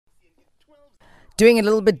Doing it a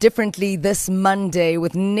little bit differently this Monday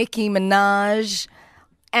with Nicki Minaj,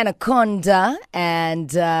 Anaconda,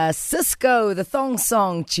 and Cisco, the thong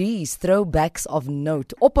song. Geez, throwbacks of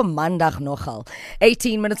note. Op 'n Maandag nogal.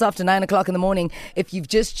 18 minutes after 9 o'clock in the morning. If you've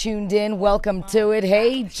just tuned in, welcome to it.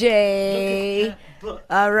 Hey, Jay.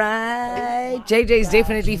 All right. JJ's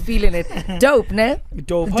definitely feeling it. Dope, ne?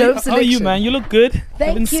 Dope. Dope How are you, man? You look good. Thank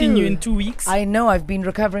Haven't you. seen you in 2 weeks. I know. I've been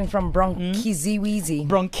recovering from bronchitis.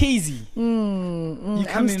 Bronchitis.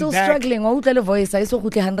 I'm still struggling. Oh, voice. I saw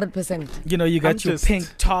 100%. You know, you got your pink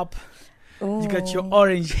top. You got your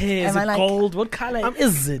orange hair. Is it gold? What color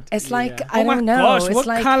is it? It's like, I don't know. Gosh, it's what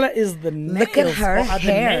like, color is the nails? Look at her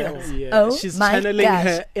hair. Yeah. Oh, she's my channeling gosh.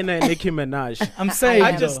 her inner Nicki Minaj. I'm saying,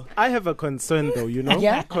 I have a concern though, you know,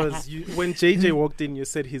 Yeah? because when JJ walked in, you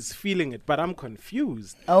said he's feeling it, but I'm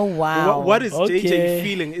confused. Oh, wow. What is Okay. JJ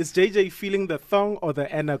feeling? Is JJ feeling the thong or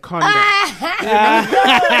the anaconda?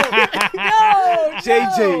 No,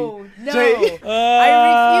 JJ. no. Jay.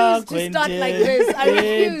 I refuse to start like this. I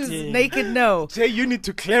refuse. Quentin. Naked no. Jay, you need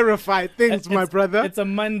to clarify things, my brother. It's a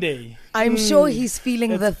Monday. I'm sure he's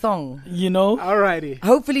feeling the thong. You know? Alrighty.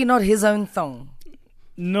 Hopefully not his own thong.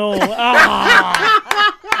 No.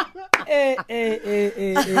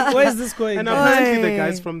 Where's this going? And apparently the Aye.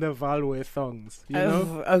 guys from the Val wear thongs, you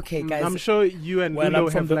know? Okay, guys. I'm sure you and Well, Lulo I'm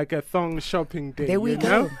from have the- like a thong shopping day. There we you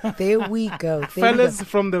go. know? There we go. There Fellas we go.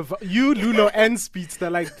 from the you, Lulo, and Speedster,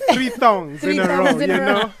 like 3 thongs Three in a row, thongs in you a row.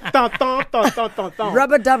 know? Thong, thong, thong, thong, thong, thong.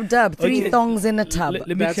 Rubber dub dub. 3 Okay. thongs in a tub. Let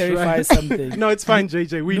me That's clarify right. something. No, it's fine,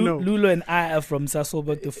 JJ. We know. Lulo and I are from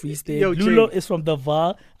Sasolburg, the Free State. Yo, Lulo Jay. is from the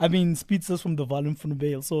VAR. I mean, Speedster's from the VAR in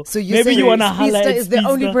Funabale. So you maybe say you want to holler Speedster at is the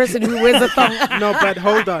only Speedster. person who wears a thong. No, but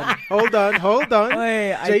hold on.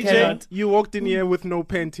 Oi, I JJ, cannot. you walked in here with no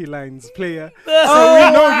panty lines, player. So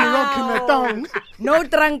we know you're rocking a thong. No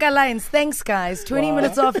tranca lines. Thanks, guys. 20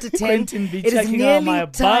 minutes after 10. Quentin be It is checking out nearly my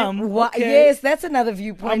time. bum. Wha- Okay. Yes, that's another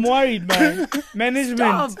viewpoint. I'm worried, man.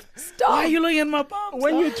 Management. Stop. Why are you looking at my bum?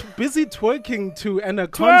 When you're busy twerking to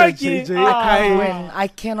Anaconda, Twerking. JJ, I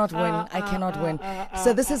cannot win. I cannot win.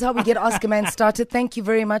 So this is how we get Ask a Man started. Thank you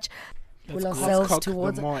very much. Pull ourselves cock the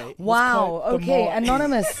towards. moi. Wow. Let's cock the Okay, moi.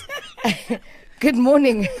 anonymous. Good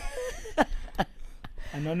morning.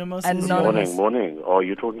 Anonymous. Anonymous. Morning. Oh,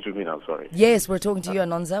 you're talking to me now, sorry. Yes, we're talking to you,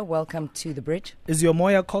 Anonza. Welcome to the bridge. Is your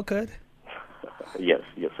Moya cocked? Yes,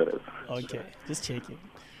 it is. Okay, just checking.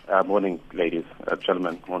 Morning, ladies.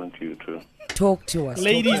 Gentlemen, morning to you too. Talk to us.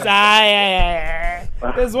 Ladies,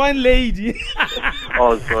 there's one lady.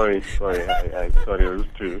 Oh, sorry. I sorry, it was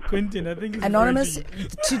two. Quentin, I think it's Anonymous, virgin.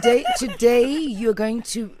 today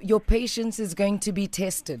your patience is going to be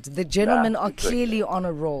tested. The gentlemen are clearly on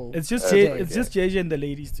a roll. It's just today. it's just JJ and the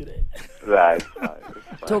ladies today. Right.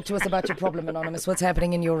 Talk to us about your problem, Anonymous. What's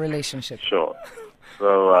happening in your relationship? Sure.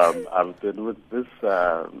 So I've been with this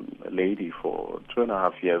lady for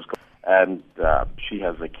 2.5 years, and she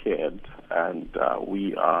has a kid, and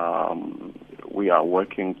we are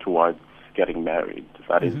working towards getting married.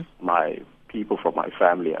 That is, my people from my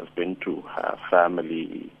family has been to her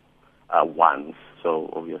family once, so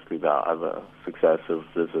obviously there are other successive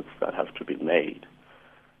visits that have to be made.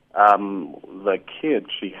 The kid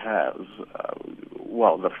she has,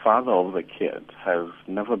 the father of the kid has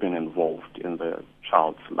never been involved in the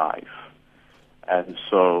child's life. And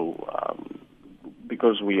so,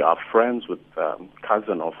 because we are friends with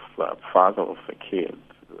cousin of father of the kid,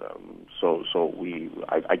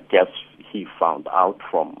 I guess he found out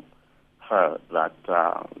from her that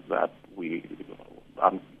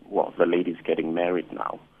the lady's getting married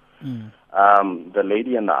now. The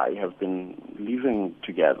lady and I have been living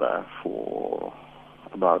together for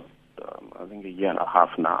about, I think, 1.5 years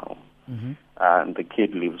now. And the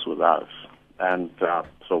kid lives with us. And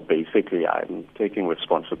so basically I'm taking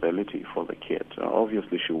responsibility for the kid.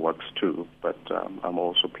 Obviously she works too, but I'm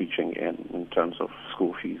also pitching in terms of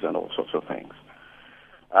school fees and all sorts of things.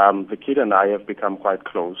 The kid and I have become quite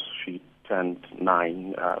close. She turned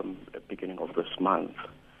 9 at the beginning of this month.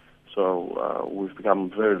 So we've become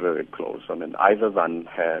very, very close. I mean, other than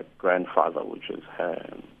her grandfather, which is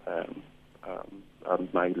her,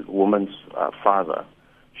 my woman's father,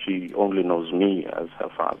 she only knows me as her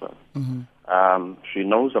father. She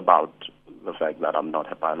knows about the fact that I'm not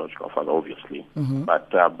her biological father, obviously,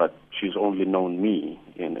 but she's only known me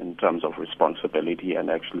in terms of responsibility and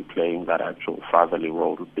actually playing that actual fatherly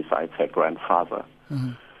role besides her grandfather.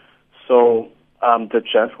 So the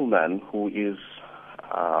gentleman who is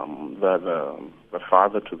the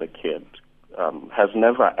father to the kid has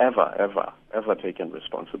never, ever taken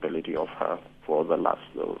responsibility of her for the last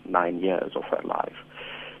 9 years of her life.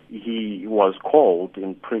 He was called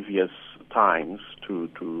in previous times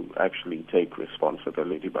to actually take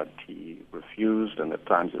responsibility, but he refused, and at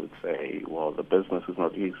times he would say, well, the business is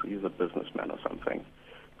not, he's a businessman or something.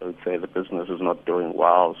 He would say the business is not doing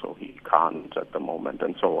well, so he can't at the moment,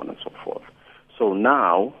 and so on and so forth. So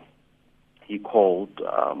now he called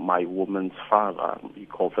my woman's father. He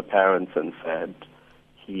called the parents and said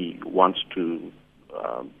he wants to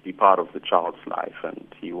be part of the child's life and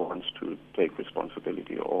he wants to take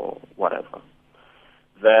responsibility or whatever.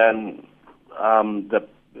 Then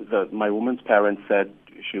my woman's parents said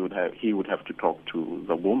he would have to talk to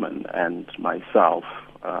the woman and myself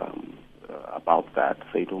about that.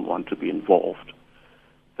 They don't want to be involved.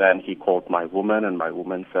 Then he called my woman, and my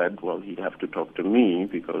woman said, well, he'd have to talk to me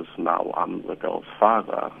because now I'm the girl's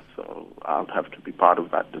father, so I'll have to be part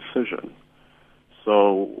of that decision.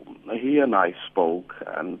 So he and I spoke,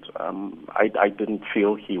 and I didn't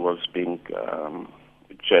feel he was being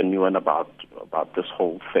genuine about this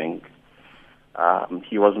whole thing.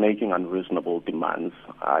 He was making unreasonable demands.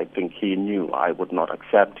 I think he knew I would not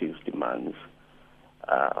accept his demands.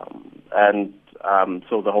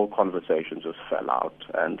 So the whole conversation just fell out,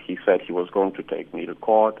 and he said he was going to take me to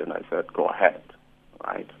court, and I said, go ahead,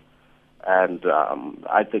 right? And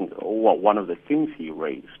I think one of the things he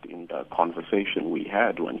raised in the conversation we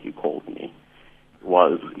had when he called me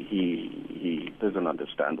was he doesn't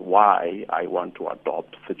understand why I want to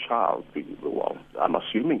adopt the child. Well, I'm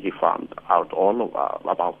assuming he found out all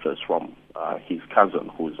about this from his cousin,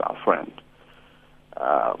 who is our friend.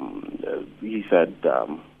 He said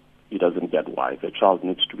he doesn't get why the child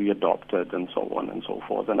needs to be adopted and so on and so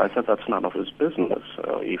forth. And I said that's none of his business.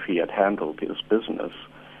 If he had handled his business,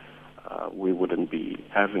 we wouldn't be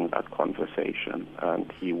having that conversation, and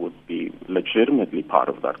he would be legitimately part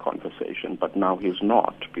of that conversation. But now he's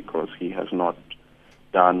not, because he has not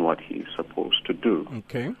done what he's supposed to do.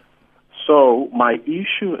 Okay. So my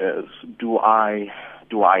issue is, do I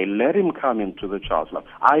let him come into the child's life?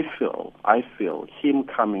 I feel him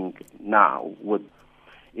coming now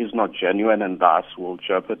is not genuine, and thus will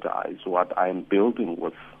jeopardize what I'm building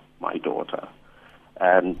with my daughter,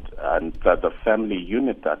 and that the family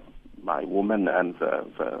unit that my woman and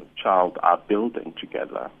the child are building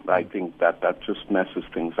together. I think that just messes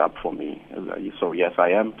things up for me. So yes, I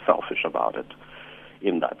am selfish about it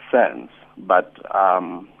in that sense, but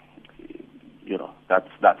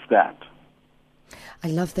that's that. I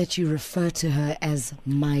love that you refer to her as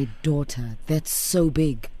my daughter. That's so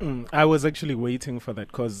big. I was actually waiting for that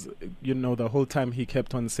because, the whole time he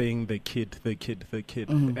kept on saying the kid.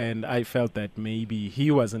 Mm-hmm. And I felt that maybe he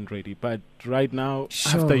wasn't ready. But right now,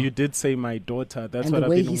 after you did say my daughter, that's and what I've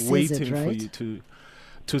been waiting right? for you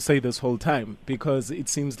to say this whole time. Because it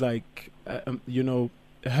seems like,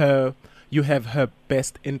 you have her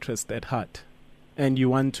best interest at heart. And you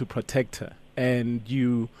want to protect her. And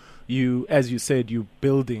you, as you said, you're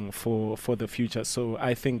building for the future. So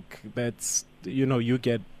I think that's, you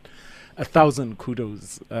get 1,000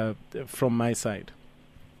 kudos from my side.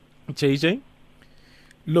 JJ?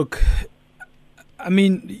 Look, I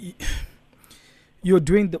mean, you're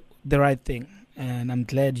doing the right thing. And I'm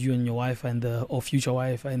glad you and your wife or future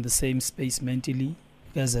wife are in the same space mentally. You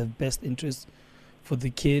guys have best interest for the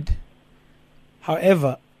kid.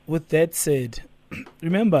 However, with that said,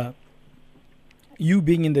 remember, you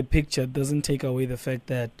being in the picture doesn't take away the fact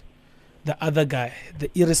that the other guy,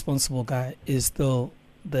 the irresponsible guy, is still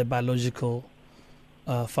the biological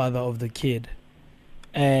father of the kid.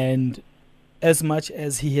 And as much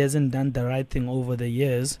as he hasn't done the right thing over the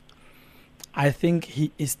years, I think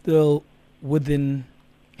he is still within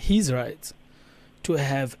his rights to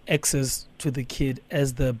have access to the kid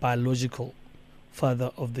as the biological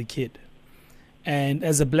father of the kid. And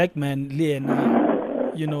as a black man, Leah,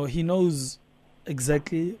 he knows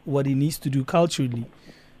exactly what he needs to do culturally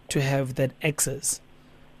to have that access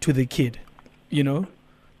to the kid.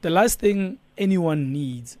 The last thing anyone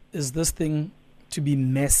needs is this thing to be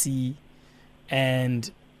messy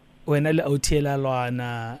and his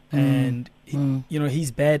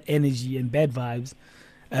bad energy and bad vibes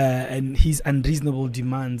and his unreasonable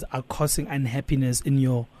demands are causing unhappiness in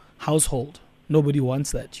your household. Nobody wants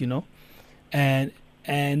that, and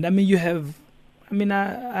I mean,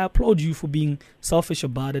 I applaud you for being selfish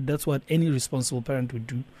about it. That's what any responsible parent would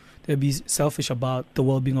do. They'll be selfish about the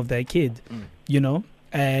well-being of their kid,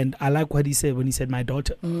 And I like what he said when he said my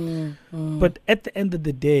daughter. But at the end of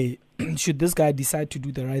the day, should this guy decide to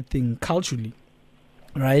do the right thing culturally,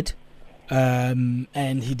 right?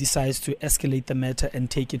 And he decides to escalate the matter and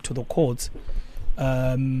take it to the courts,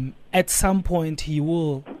 at some point he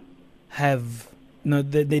will have,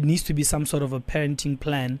 there needs to be some sort of a parenting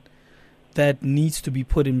plan that needs to be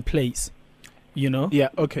put in place, Yeah,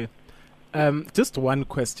 okay. Just one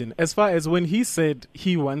question. As far as when he said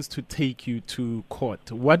he wants to take you to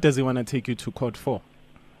court, what does he want to take you to court for?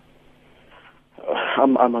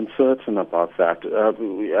 I'm uncertain about that.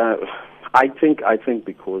 I think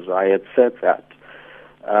because I had said that.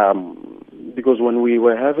 Because when we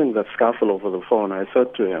were having the scuffle over the phone, I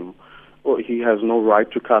said to him, "Oh, he has no right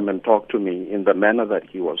to come and talk to me in the manner that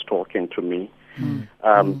he was talking to me,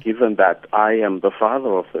 given that I am the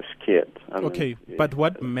father of this kid." Okay, but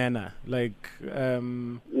what manner? Like,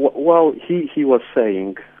 well, he was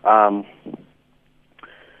saying,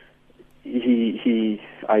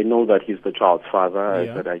 I know that he's the child's father,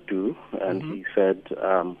 Yeah. that I do, and he said,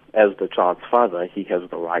 as the child's father, he has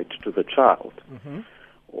the right to the child.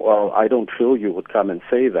 Well, I don't feel you would come and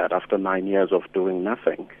say that after 9 years of doing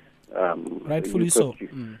nothing. Rightfully so.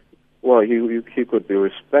 Well, he could be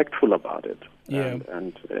respectful about it. Yeah.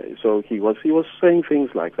 And so he was saying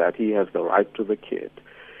things like that. He has the right to the kid.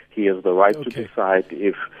 He has the right to decide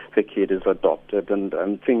if the kid is adopted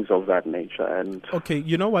and things of that nature. And okay,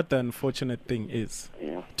 you know what the unfortunate thing is?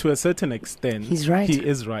 Yeah. To a certain extent, he's right. He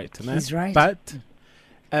is right. He's right. But,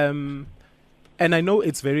 and I know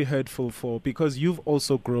it's very hurtful because you've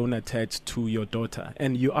also grown attached to your daughter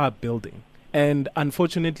and you are building. And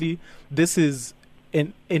unfortunately, this is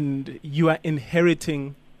you are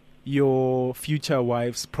inheriting your future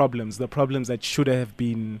wife's problems, the problems that should have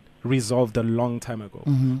been resolved a long time ago.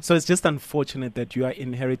 So it's just unfortunate that you are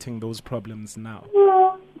inheriting those problems now.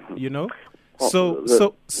 You know? So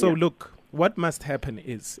look, what must happen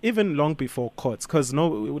is, even long before courts, because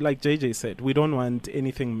like JJ said, we don't want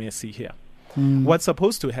anything messy here. What's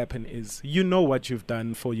supposed to happen is, you know what you've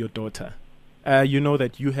done for your daughter. You know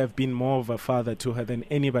that you have been more of a father to her than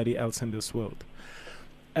anybody else in this world.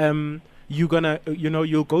 You're gonna,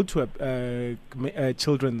 you'll go to a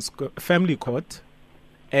children's family court,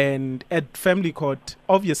 and at family court,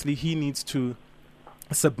 obviously he needs to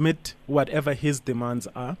submit whatever his demands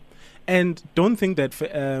are. And don't think that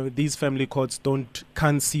these family courts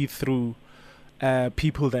can't see through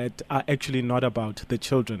people that are actually not about the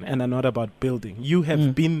children and are not about building. You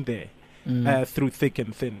have been there through thick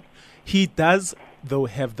and thin. He does, though,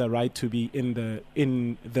 have the right to be in the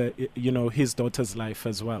his daughter's life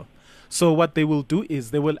as well. So what they will do is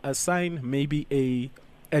they will assign maybe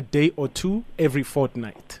a day or two every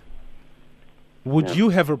fortnight. Would you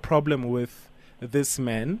have a problem with this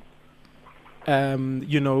man? But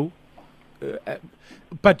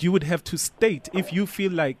you would have to state if you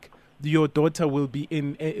feel like your daughter will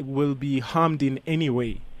be harmed in any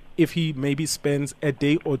way if he maybe spends a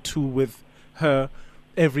day or two with her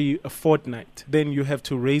every fortnight. Then you have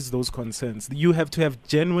to raise those concerns. You have to have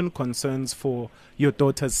genuine concerns for your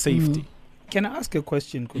daughter's safety. Can I ask a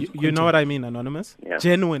question? You know what I mean, Anonymous? Yeah.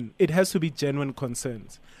 Genuine. It has to be genuine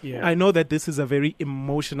concerns. Yeah. I know that this is a very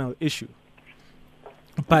emotional issue.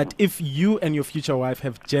 But if you and your future wife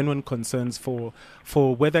have genuine concerns for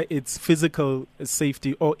whether it's physical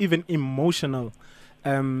safety or even emotional,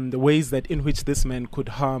 the ways that in which this man could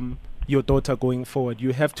harm your daughter going forward,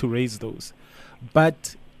 you have to raise those.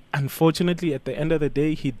 But unfortunately, at the end of the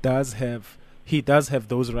day, he does have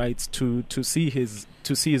those rights to see his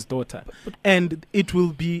daughter, and it will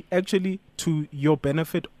be actually to your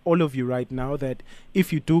benefit, all of you right now, that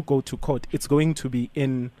if you do go to court, it's going to be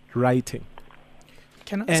in writing.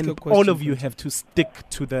 Can I ask a question? All of you have to stick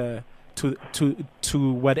to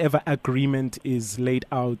to whatever agreement is laid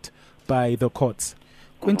out by the courts.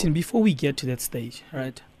 Quentin, before we get to that stage,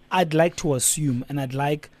 right, I'd like to assume, and I'd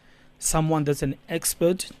like someone that's an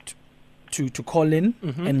expert to call in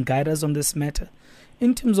and guide us on this matter.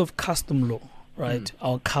 In terms of custom law, right,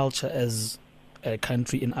 our culture as a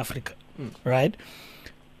country in Africa, right,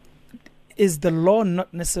 is the law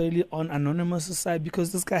not necessarily on Anonymous' side,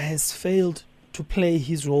 because this guy has failed to play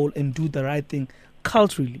his role and do the right thing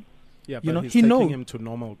culturally? Yeah, but he's taking him to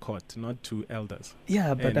normal court, not to elders.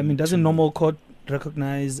 Yeah, but I mean, doesn't normal court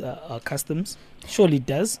recognize our customs? Surely it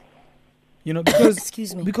does. Because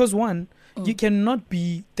excuse me. Because one, you cannot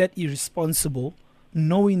be that irresponsible,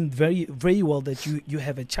 knowing very, very well that you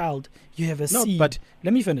have a child, you have a seed. But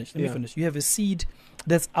let me finish. You have a seed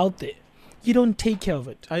that's out there. You don't take care of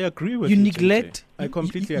it. I agree with you. You neglect. JJ. I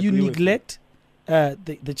completely agree. You neglect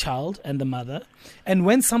the child and the mother, and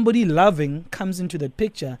when somebody loving comes into the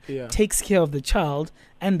picture, takes care of the child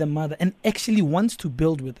and the mother, and actually wants to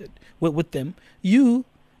build with them, you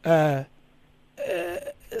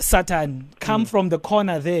Satan come from the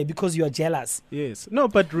corner there because you are jealous. Yes. No,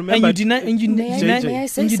 but remember, and you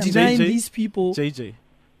deny these people, JJ,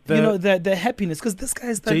 the happiness, because this guy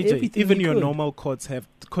has done JJ, everything. Even your normal courts have,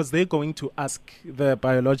 because they're going to ask the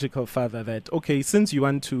biological father that, okay, since you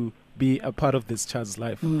want to be a part of this child's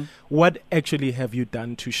life. What actually have you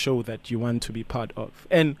done to show that you want to be part of?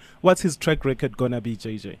 And what's his track record gonna be,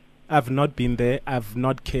 JJ? I've not been there. I've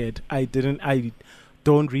not cared. I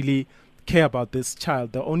don't really care about this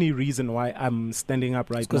child. The only reason why I'm standing up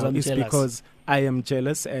right now is because I am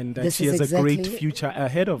jealous and that she has a great future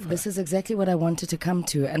ahead of her. This is exactly what I wanted to come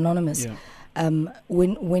to, Anonymous. Yeah.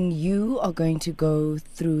 When you are going to go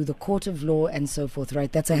through the court of law and so forth,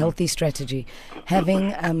 right? That's a healthy strategy.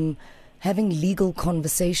 Having legal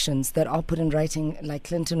conversations that are put in writing, like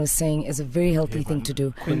Clinton was saying, is a very healthy thing to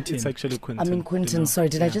do. It's actually Quinton. I mean Quinton. Sorry,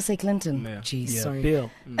 did I just say Clinton? Yeah. Jeez, sorry.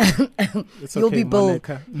 Bill. It's You'll okay, be Bill.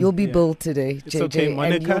 Monica. You'll be Bill today, It's JJ. okay,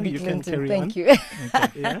 Monica, and you'll be you can Clinton. carry Thank on. you.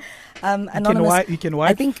 Okay, yeah. Anonymous. You can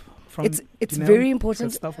wipe. I think from it's Janelle, very got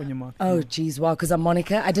important. stuff on your mouth. Oh, geez, wow, because I'm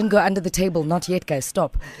Monica. I didn't go under the table. Not yet, guys.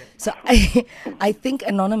 Stop. So I think,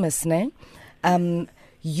 Anonymous,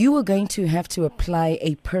 you are going to have to apply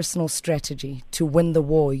a personal strategy to win the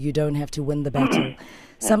war. You don't have to win the battle.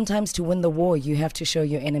 Sometimes to win the war, you have to show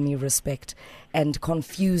your enemy respect and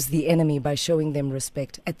confuse the enemy by showing them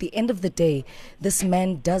respect. At the end of the day, this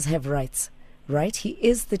man does have rights. Right? He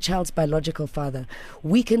is the child's biological father.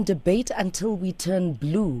 We can debate until we turn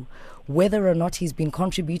blue whether or not he's been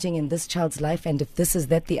contributing in this child's life and if this is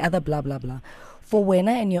that, the other, blah, blah, blah. For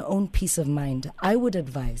Wena and your own peace of mind, I would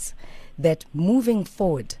advise that moving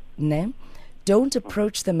forward, don't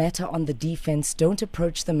approach the matter on the defense. Don't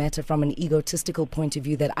approach the matter from an egotistical point of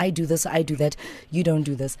view that I do this, I do that, you don't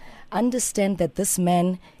do this. Understand that this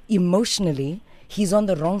man emotionally, he's on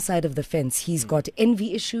the wrong side of the fence. He's got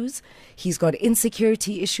envy issues. He's got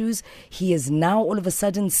insecurity issues. He is now all of a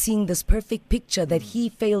sudden seeing this perfect picture that he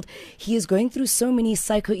failed. He is going through so many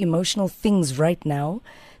psycho-emotional things right now.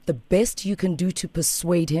 The best you can do to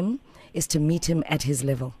persuade him is to meet him at his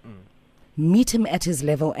level. Meet him at his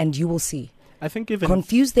level and you will see. I think even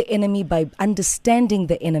confuse the enemy by understanding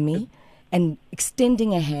the enemy and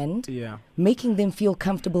extending a hand, making them feel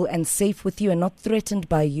comfortable and safe with you and not threatened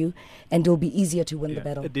by you, and it'll be easier to win the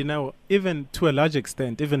battle. Even to a large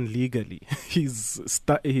extent, even legally, he's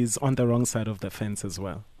on the wrong side of the fence as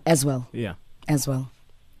well. Yeah. As well.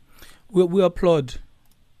 We applaud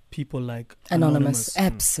people like Anonymous.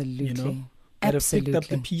 Absolutely. You know, that have picked up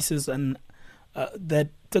the pieces and that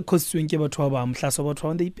because they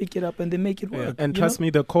pick it up and they make it work. And trust me,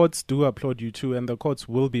 the courts do applaud you too, and the courts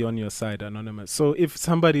will be on your side, Anonymous. So if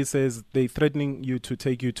somebody says they're threatening you to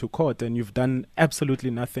take you to court and you've done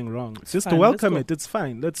absolutely nothing wrong, just to welcome it. It's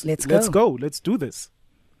fine. Let's go. Let's do this.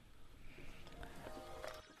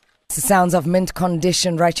 The sounds of mint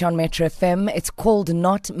condition right here on Metro FM. It's called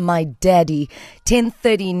Not My Daddy.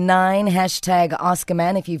 10:39 hashtag Ask a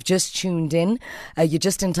Man. If you've just tuned in, you're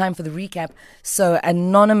just in time for the recap. So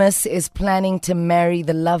Anonymous is planning to marry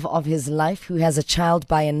the love of his life who has a child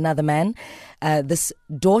by another man. This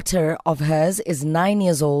daughter of hers is 9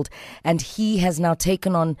 years old, and he has now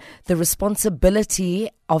taken on the responsibility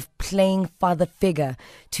of playing father figure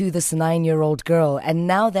to this 9-year-old girl. And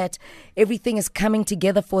now that everything is coming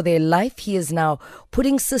together for their life, he is now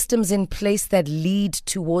putting systems in place that lead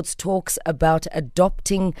towards talks about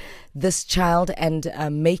adopting this child and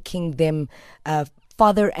making them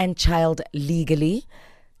father and child legally.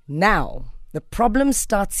 Now, the problem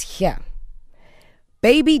starts here.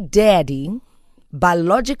 Baby daddy,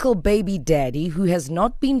 biological baby daddy, who has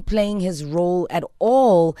not been playing his role at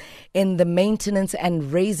all in the maintenance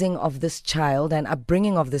and raising of this child and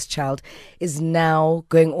upbringing of this child, is now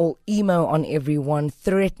going all emo on everyone,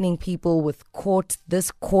 threatening people with court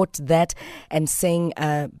this, court that, and saying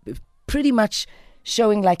pretty much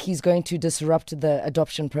showing like he's going to disrupt the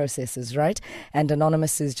adoption processes, right? And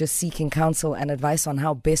Anonymous is just seeking counsel and advice on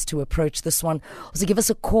how best to approach this one. Also, give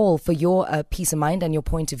us a call for your peace of mind and your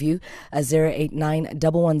point of view,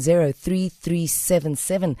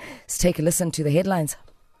 089-110-3377. Let's take a listen to the headlines.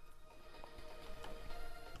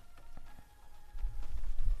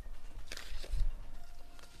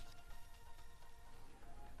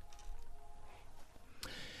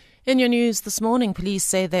 In your news this morning, police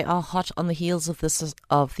say they are hot on the heels of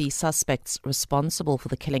the suspects responsible for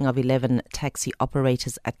the killing of 11 taxi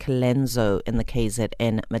operators at Kalenzo in the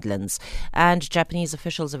KZN Midlands. And Japanese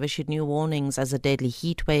officials have issued new warnings as a deadly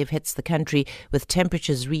heat wave hits the country, with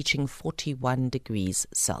temperatures reaching 41 degrees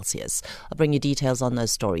Celsius. I'll bring you details on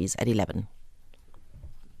those stories at 11.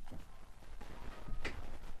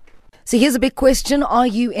 So here's a big question. Are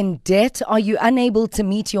you in debt? Are you unable to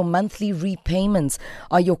meet your monthly repayments?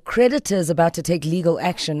 Are your creditors about to take legal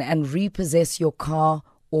action and repossess your car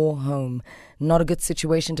or home. Not a good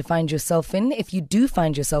situation to find yourself in. If you do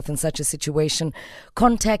find yourself in such a situation,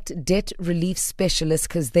 contact Debt Relief Specialists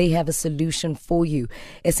because they have a solution for you.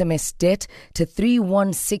 SMS DEBT to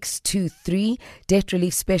 31623. Debt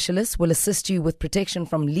Relief Specialists will assist you with protection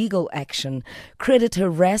from legal action, credit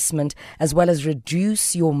harassment, as well as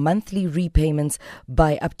reduce your monthly repayments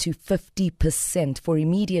by up to 50%. For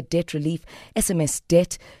immediate debt relief, SMS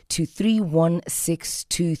DEBT to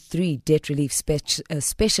 31623. Debt Relief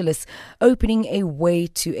Specialists opening a way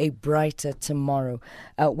to a brighter tomorrow.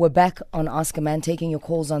 We're back on Ask a Man, taking your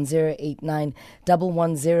calls on 089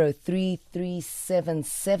 110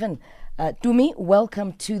 3377. Dumi,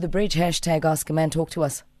 welcome to the bridge. Hashtag Ask a Man. Talk to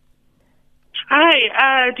us.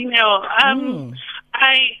 Hi, Danielle. I'm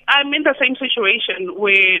in the same situation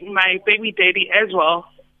where my baby daddy as well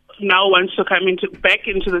now wants to come back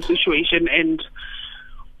into the situation and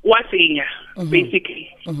basically.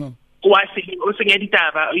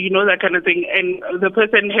 You know, that kind of thing. And the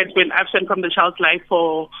person has been absent from the child's life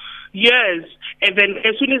for years. And then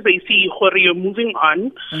as soon as they see you're moving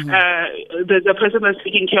on, the person that's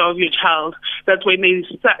taking care of your child, that's when they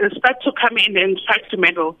start to come in and start to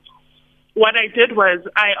meddle. What I did was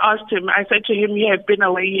I asked him, I said to him, you have been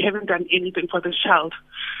away, you haven't done anything for this child.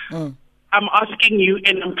 I'm asking you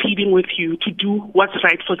and I'm pleading with you to do what's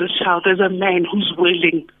right for this child. There's a man who's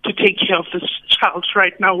willing to take care of this child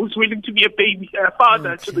right now, who's willing to be a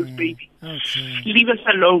father to this baby. Leave us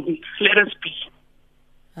alone. Let us be.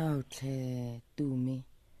 Do me.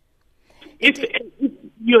 If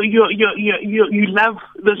you love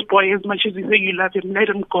this boy as much as you say you love him, let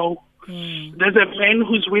him go. There's a man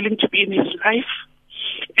who's willing to be in his life,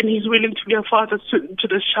 and he's willing to be a father to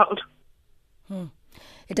this child.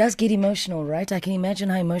 It does get emotional, right? I can imagine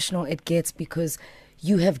how emotional it gets because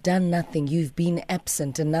you have done nothing. You've been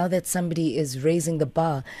absent, and now that somebody is raising the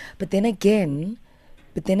bar. But then again,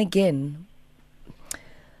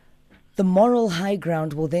 the moral high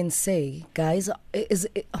ground will then say, guys,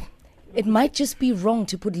 it might just be wrong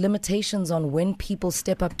to put limitations on when people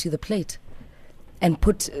step up to the plate and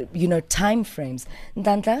put, time frames.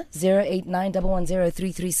 Ndandla, 089 110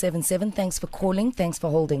 3377. Thanks for calling. Thanks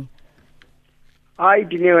for holding. Hi,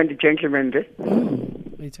 Dineo and the gentleman there.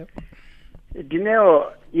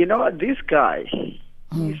 Dineo, this guy,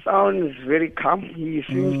 he sounds very calm. He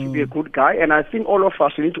seems to be a good guy, and I think all of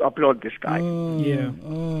us need to applaud this guy.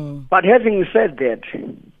 But having said that,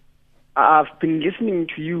 I've been listening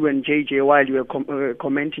to you and JJ while you were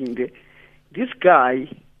commenting there. This guy,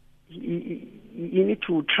 you need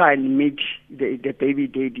to try and meet the baby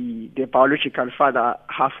daddy, the biological father,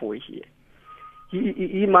 halfway here.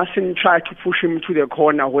 He mustn't try to push him to the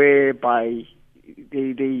corner whereby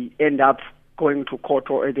they end up going to court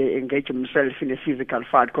or they engage themselves in a physical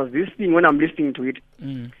fight. Because this thing, when I'm listening to it,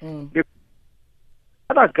 the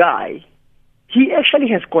other guy, he actually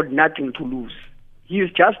has got nothing to lose. He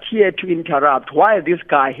is just here to interrupt, while this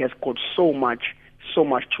guy has got so much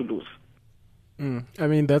to lose. I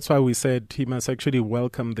mean, that's why we said he must actually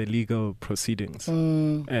welcome the legal proceedings.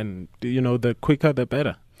 And, the quicker, the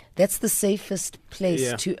better. That's the safest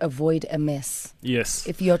place to avoid a mess. Yes.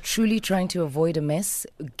 If you're truly trying to avoid a mess,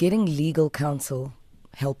 getting legal counsel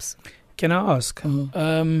helps. Can I ask,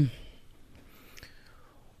 who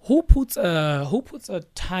puts a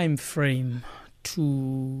time frame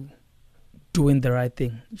to doing the right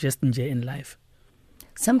thing just in life?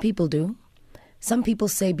 Some people do. Some people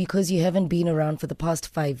say because you haven't been around for the past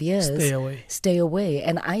 5 years, stay away.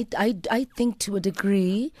 And I think to a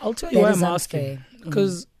degree, I'll tell you why I'm asking.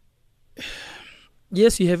 Because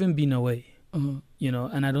yes, you haven't been away, and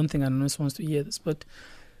I don't think anyone wants to hear this. But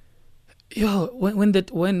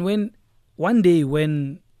when one day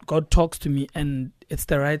when God talks to me and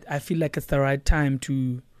I feel like it's the right time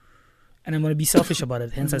to, and I'm going to be selfish about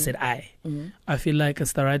it. Hence, I said I feel like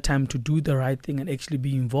it's the right time to do the right thing and actually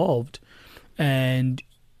be involved. And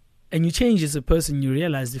you change as a person. You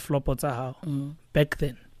realize the floppers are how back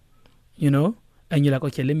then, and you're like,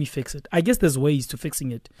 okay, let me fix it. I guess there's ways to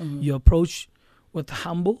fixing it. You approach with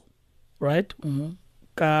humble, right?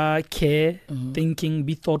 Care, thinking,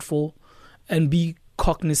 be thoughtful, and be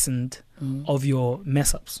cognizant of your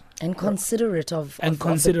mess ups. And considerate of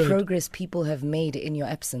the progress people have made in your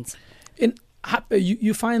absence.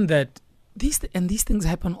 You find that these things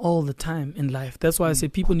happen all the time in life. That's why I say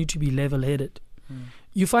people need to be level-headed.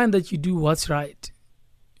 You find that you do what's right,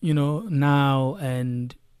 now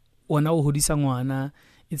and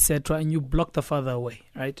etc., and you block the father away,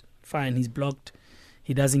 right? Fine, he's blocked,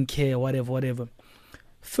 he doesn't care, whatever.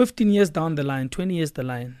 15 years down the line, 20 years down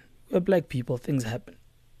the line, we're black people, things happen.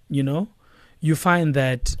 You find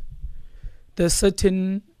that there's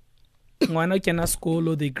certain ngwana kena school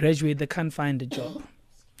or they graduate, they can't find a job.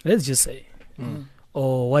 Let's just say.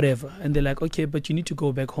 Or whatever. And they're like, okay, but you need to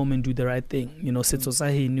go back home and do the right thing. You know,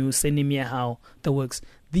 Setsosahi knew, sending me how that works.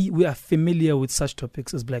 We are familiar with such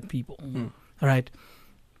topics as black people. All right.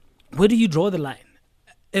 Where do you draw the line?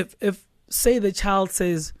 If say the child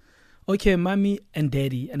says, okay, mommy and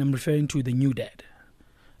daddy, and I'm referring to the new dad,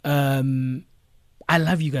 I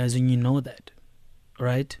love you guys and you know that,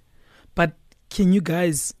 right? But can you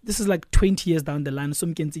guys, this is like 20 years down the line,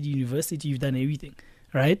 some can say university, you've done everything,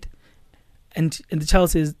 right? And the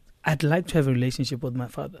child says, I'd like to have a relationship with my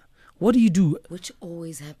father. What do you do? Which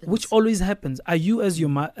always happens. Are you as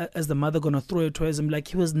as the mother going to throw your toys and be like,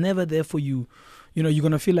 he was never there for you? You know, you're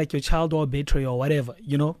going to feel like your child or betray or whatever,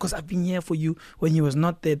 you know, because I've been here for you when he was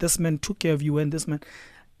not there. This man took care of you and this man.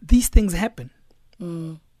 These things happen.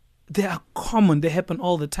 They are common. They happen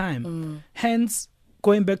all the time. Hence,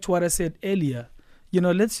 going back to what I said earlier, you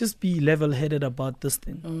know, let's just be level-headed about this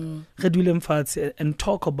thing. And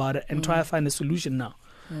talk about it and try to find a solution now.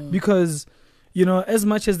 Because, you know, as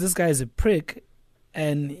much as this guy is a prick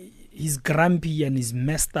and he's grumpy and he's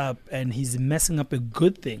messed up and he's messing up a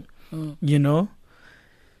good thing, you know,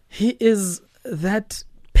 he is that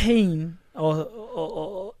pain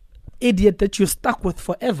or idiot that you're stuck with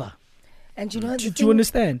forever. And you know, do you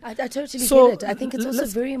understand? I totally get it. I think it's also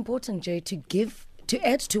very important, Jay, to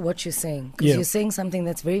add to what you're saying, because you're saying something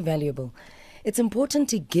that's very valuable. It's important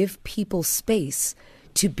to give people space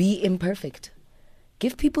to be imperfect.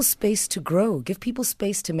 Give people space to grow. Give people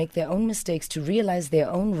space to make their own mistakes, to realize their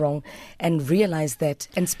own wrong, and realize that,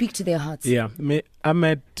 and speak to their hearts. Yeah, I'm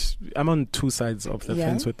on two sides of the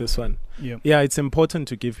fence with this one. Yeah, it's important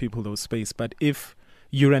to give people those space, but if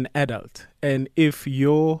you're an adult and if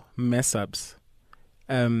your mess ups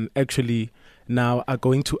actually now are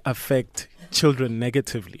going to affect children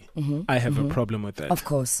negatively, I have a problem with that. Of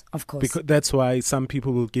course. Because that's why some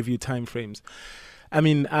people will give you time frames. I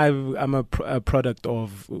mean, I'm a product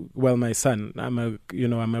of, well, my son. I'm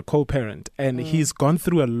a co-parent, and he's gone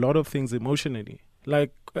through a lot of things emotionally,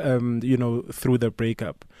 like through the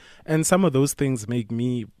breakup, and some of those things make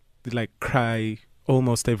me like cry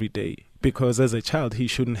almost every day, because as a child he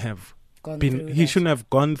shouldn't have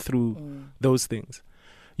gone through those things,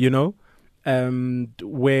 you know.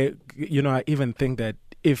 Where, you know, I even think that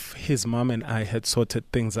if his mom and I had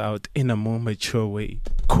sorted things out in a more mature way,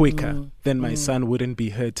 quicker, then my son wouldn't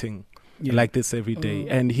be hurting like this every day,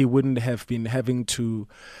 and he wouldn't have been having to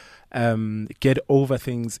get over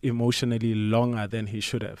things emotionally longer than he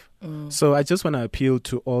should have. So I just want to appeal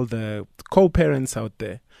to all the co-parents out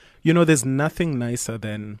there. You know, there's nothing nicer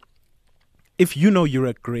than if you know you're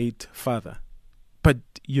a great father, but,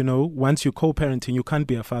 you know, once you're co-parenting, you can't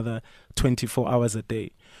be a father 24 hours a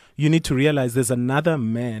day. You need to realize there's another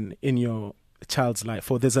man in your child's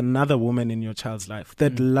life, or there's another woman in your child's life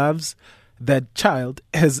that loves that child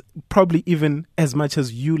as probably even as much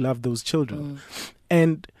as you love those children.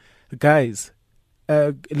 And guys,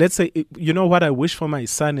 let's say, you know, what I wish for my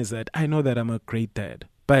son is that I know that I'm a great dad,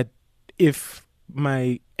 but if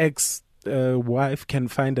my ex-wife can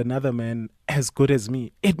find another man as good as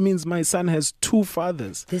me, it means my son has two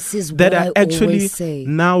fathers. This is that what are I actually always say.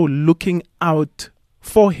 Now looking out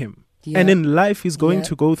for him. And in life, he's going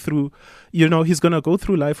to go through, you know, he's going to go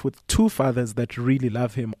through life with two fathers that really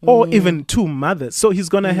love him, or even two mothers. So he's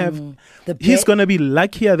going to have, he's going to be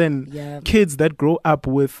luckier than kids that grow up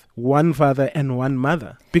with one father and one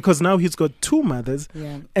mother, because now he's got two mothers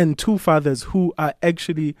and two fathers who are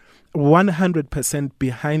actually 100%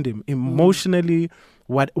 behind him emotionally,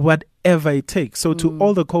 whatever it takes. So to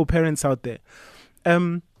all the co-parents out there,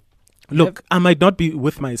 look, I might not be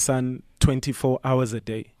with my son 24 hours a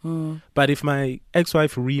day, but if my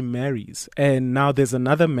ex-wife remarries and now there's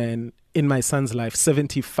another man in my son's life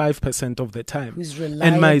 75% of the time, who's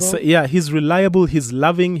reliable, and he's reliable, he's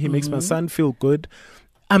loving, he makes my son feel good,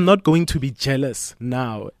 I'm not going to be jealous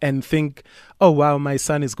now and think, oh wow, my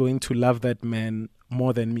son is going to love that man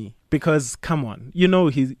more than me, because come on,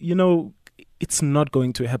 it's not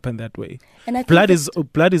going to happen that way. And I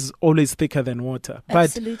think blood is always thicker than water.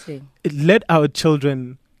 Absolutely. But let our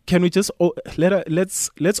children, can we just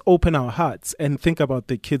let's open our hearts and think about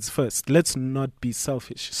the kids first. Let's not be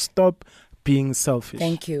selfish. Stop being selfish.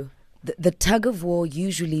 Thank you. The tug of war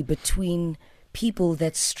usually between people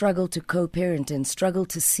that struggle to co-parent and struggle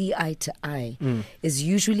to see eye to eye is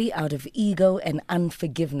usually out of ego and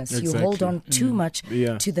unforgiveness. Exactly. You hold on too much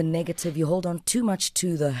to the negative. You hold on too much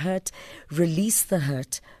to the hurt. Release the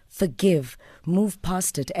hurt. Forgive, move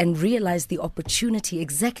past it, and realize the opportunity,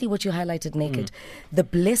 exactly what you highlighted, Naked. The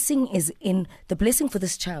blessing for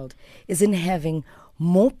this child is in having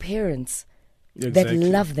more parents Exactly. that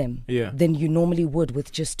love them Yeah. than you normally would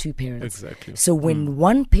with just two parents. Exactly. So when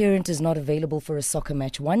one parent is not available for a soccer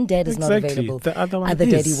match, one dad is not available, the other one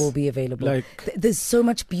daddy is. will be available. Like, There's so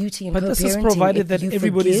much beauty in But co-parenting. this is provided that if you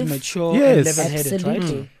everybody is forgive. mature Yes. and level-headed, right?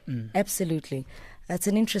 Absolutely. Absolutely. That's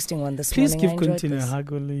an interesting one this Please morning. give I enjoyed Quentin a this.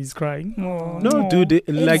 hug while he's crying. Oh, no, dude,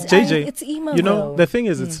 like It's- JJ, it's emo, you know, though. the thing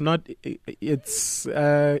is, it's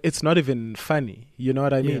not even funny. You know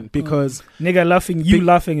what I mean? Because Nigga laughing, you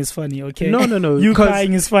laughing is funny, okay? no, You 'cause-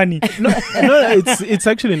 crying is funny. no, it's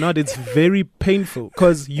actually not. It's very painful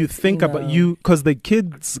because you think about because the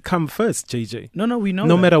kids come first, JJ. No, we know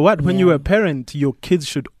No that. matter what, when you're Yeah. a parent, your kids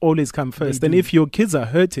should always come first. They And do. if your kids are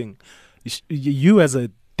hurting, you as a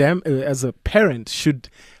parent should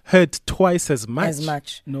hurt twice as much. As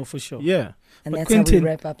much. No, for sure. Yeah. And But that's Quentin, how we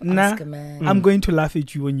wrap up nah, Ask a Man. I'm going to laugh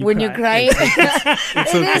at you when you When cry. you cry,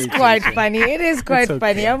 It's it is okay, quite JJ. funny. It is quite okay.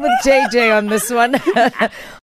 funny. I'm with JJ on this one.